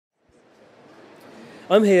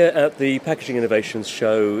I'm here at the Packaging Innovations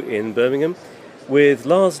Show in Birmingham with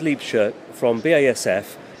Lars Liebscher from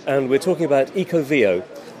BASF, and we're talking about Ecovo.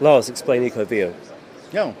 Lars, explain Ecovo.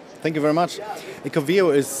 Yeah, thank you very much.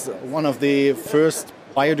 Ecovo is one of the first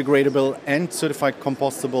biodegradable and certified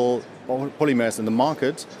compostable polymers in the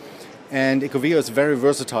market. And Ecovo is very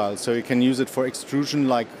versatile, so you can use it for extrusion,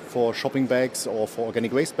 like for shopping bags or for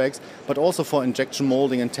organic waste bags, but also for injection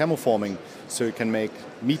molding and thermoforming. So you can make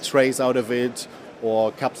meat trays out of it,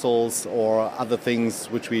 or capsules, or other things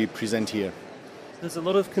which we present here. There's a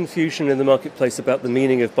lot of confusion in the marketplace about the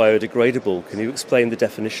meaning of biodegradable. Can you explain the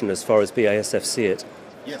definition as far as BASF see it?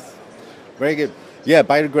 Yes. Very good. Yeah,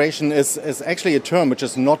 biodegradation is actually a term which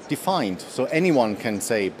is not defined. So anyone can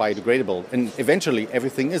say biodegradable. And eventually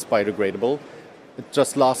everything is biodegradable. It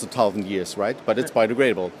just lasts 1,000 years, right? But it's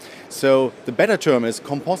biodegradable. So the better term is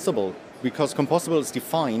compostable, because compostable is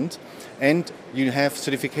defined and you have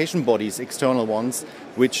certification bodies, external ones,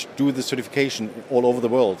 which do the certification all over the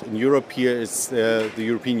world. In Europe here is the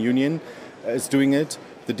European Union is doing it.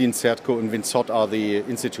 The DIN CERTCO and WINSOT are the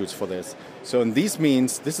institutes for this. So and this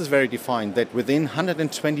means, this is very defined, that within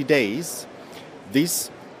 120 days,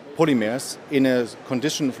 these polymers in a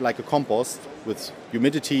condition like a compost with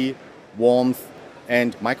humidity, warmth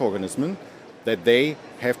and microorganism, that they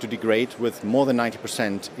have to degrade with more than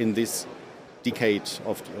 90% in this decade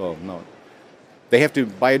of, they have to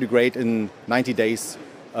biodegrade in 90 days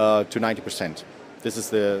to 90%. This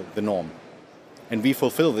is the norm. And we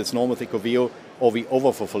fulfill this norm with Ecovo, or we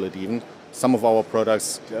overfulfill it even. Some of our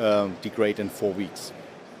products degrade in 4 weeks.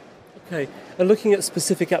 Okay, and looking at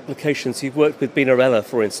specific applications, you've worked with Binarella,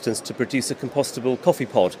 for instance, to produce a compostable coffee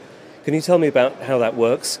pod. Can you tell me about how that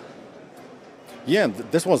works? Yeah,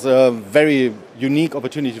 this was a very unique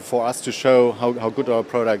opportunity for us to show how good our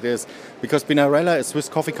product is, because Binarella, a Swiss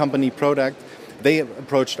coffee company product, they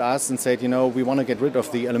approached us and said, we want to get rid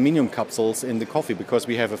of the aluminum capsules in the coffee because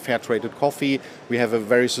we have a fair traded coffee, we have a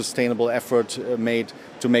very sustainable effort made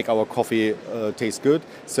to make our coffee taste good,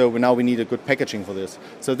 so now we need a good packaging for this.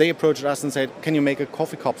 So they approached us and said, can you make a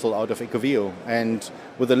coffee capsule out of Ecovo? And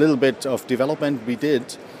with a little bit of development we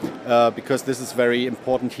did, because this is very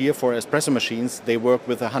important here for espresso machines, they work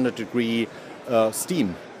with 100-degree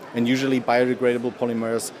steam, and usually biodegradable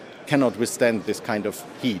polymers cannot withstand this kind of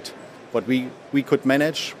heat. But we could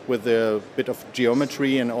manage with a bit of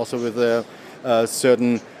geometry and also with a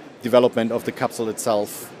certain development of the capsule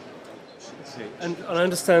itself. Okay. And I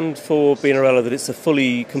understand for Binarella that it's a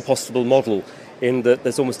fully compostable model, in that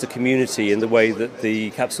there's almost a community in the way that the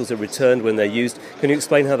capsules are returned when they're used. Can you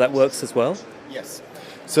explain how that works as well? Yes.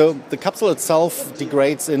 So the capsule itself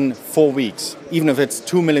degrades in 4 weeks, even if it's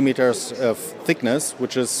 2 millimeters of thickness,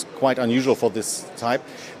 which is quite unusual for this type.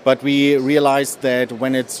 But we realized that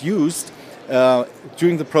when it's used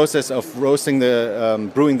during the process of roasting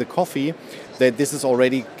brewing the coffee, that this is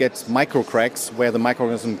already gets micro cracks where the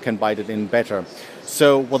microorganism can bite it in better.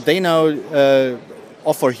 So what they now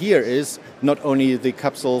offer here is not only the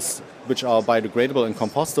capsules which are biodegradable and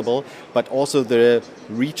compostable, but also the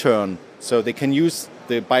return. So they can use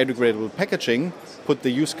the biodegradable packaging, put the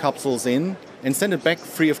used capsules in, and send it back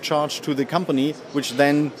free of charge to the company, which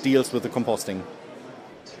then deals with the composting.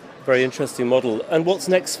 Very interesting model. And what's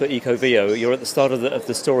next for Ecovo? You're at the start of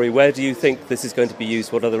the story. Where do you think this is going to be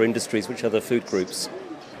used? What other industries? Which other food groups?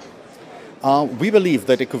 We believe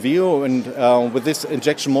that Ecovo, and with this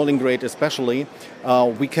injection molding grade especially,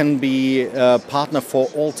 we can be a partner for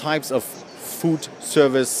all types of food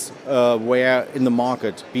service ware in the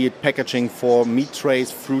market, be it packaging for meat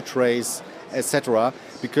trays, fruit trays, etc.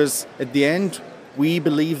 Because at the end, we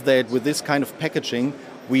believe that with this kind of packaging,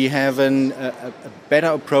 we have a better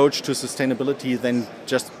approach to sustainability than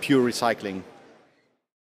just pure recycling.